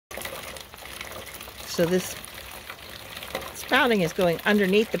So this spouting is going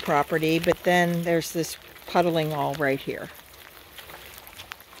underneath the property, but then there's this puddling all right here.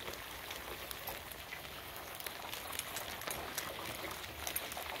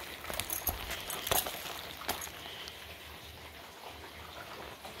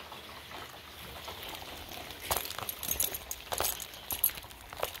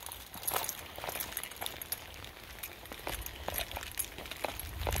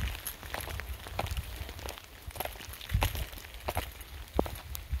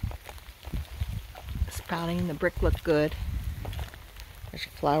 Spouting, the brick looked good. There's a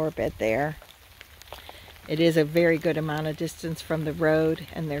flower bed there. It is a very good amount of distance from the road,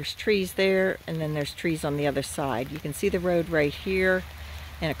 and there's trees there, and then there's trees on the other side. You can see the road right here,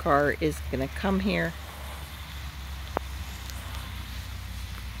 and a car is going to come here.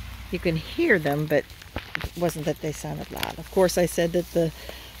 You can hear them, but it wasn't that they sounded loud. Of course, I said that the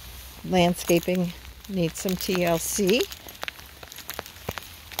landscaping needs some TLC.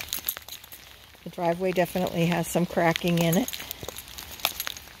 The driveway definitely has some cracking in it.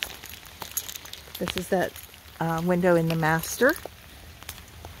 This is that window in the master.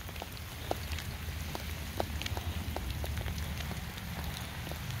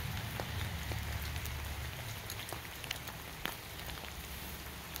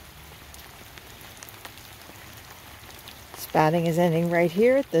 Spouting is ending right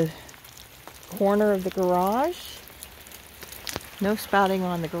here at the corner of the garage. No spouting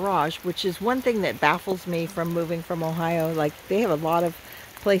on the garage, which is one thing that baffles me from moving from Ohio. Like, they have a lot of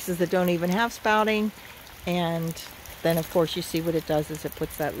places that don't even have spouting, and then of course you see what it does is it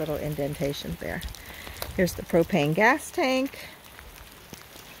puts that little indentation there. Here's the propane gas tank,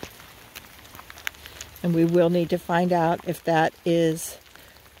 and we will need to find out if that is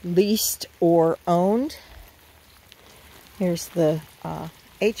leased or owned. Here's the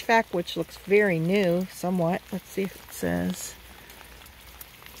HVAC, which looks very new somewhat. Let's see if it says.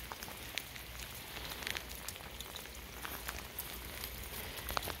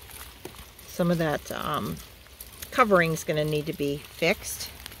 Some of that covering is going to need to be fixed.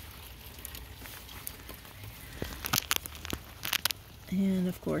 And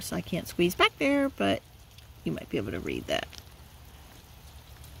of course I can't squeeze back there, but you might be able to read that.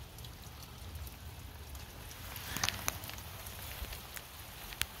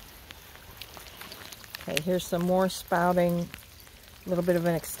 Okay, here's some more spouting, a little bit of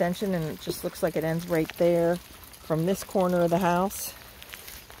an extension, and it just looks like it ends right there from this corner of the house.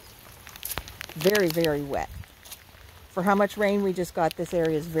 Very, very wet. For how much rain we just got, this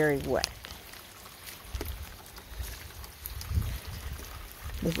area is very wet.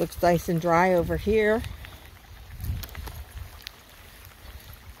 This looks nice and dry over here.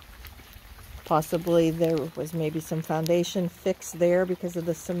 Possibly there was maybe some foundation fix there because of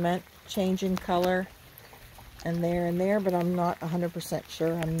the cement changing color and there, but I'm not 100%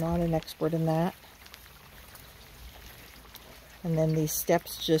 sure. I'm not an expert in that. And then these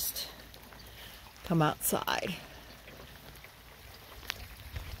steps just come outside.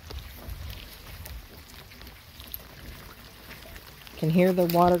 Can hear the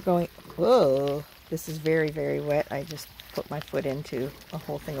water going. Whoa, this is very, very wet. I just put my foot into a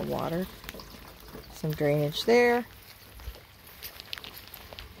whole thing of water. Some drainage there.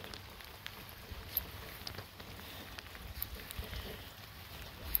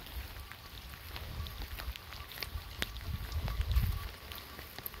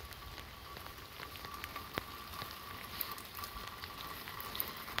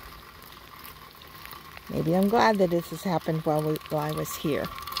 Maybe I'm glad that this has happened while I was here.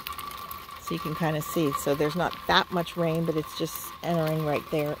 So you can kind of see. So there's not that much rain, but it's just entering right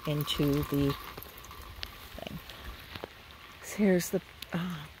there into the thing. So here's the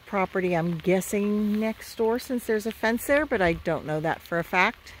property, I'm guessing next door, since there's a fence there, but I don't know that for a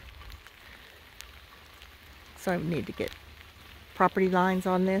fact. So I would need to get property lines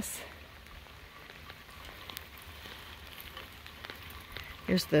on this.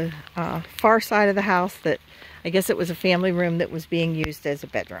 Here's the far side of the house that I guess it was a family room that was being used as a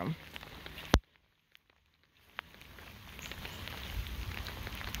bedroom.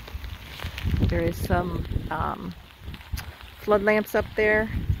 There is some flood lamps up there.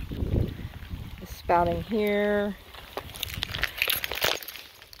 The spouting here.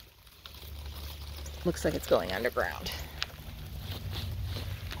 Looks like it's going underground.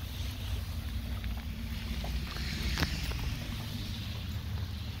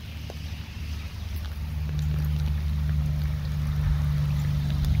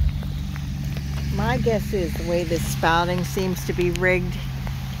 My guess is the way this spouting seems to be rigged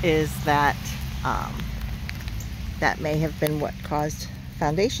is that that may have been what caused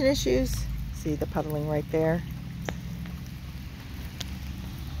foundation issues. See the puddling right there?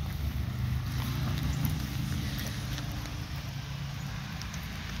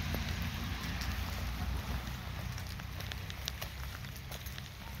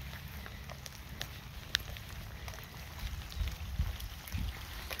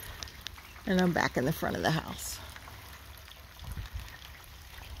 And I'm back in the front of the house.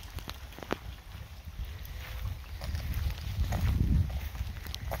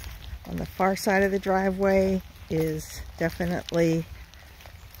 On the far side of the driveway is definitely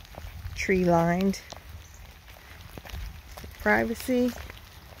tree lined. Privacy.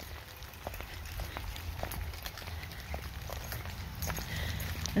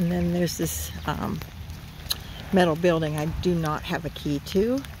 And then there's this metal building I do not have a key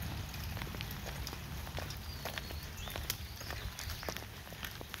to.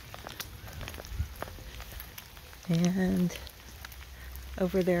 And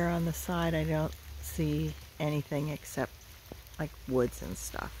over there on the side, I don't see anything except like woods and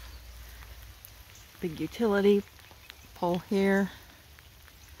stuff. Big utility pole here.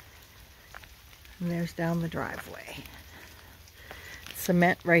 And there's down the driveway.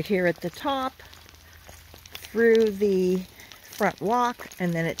 Cement right here at the top, through the front walk,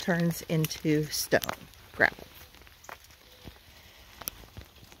 and then it turns into stone, gravel.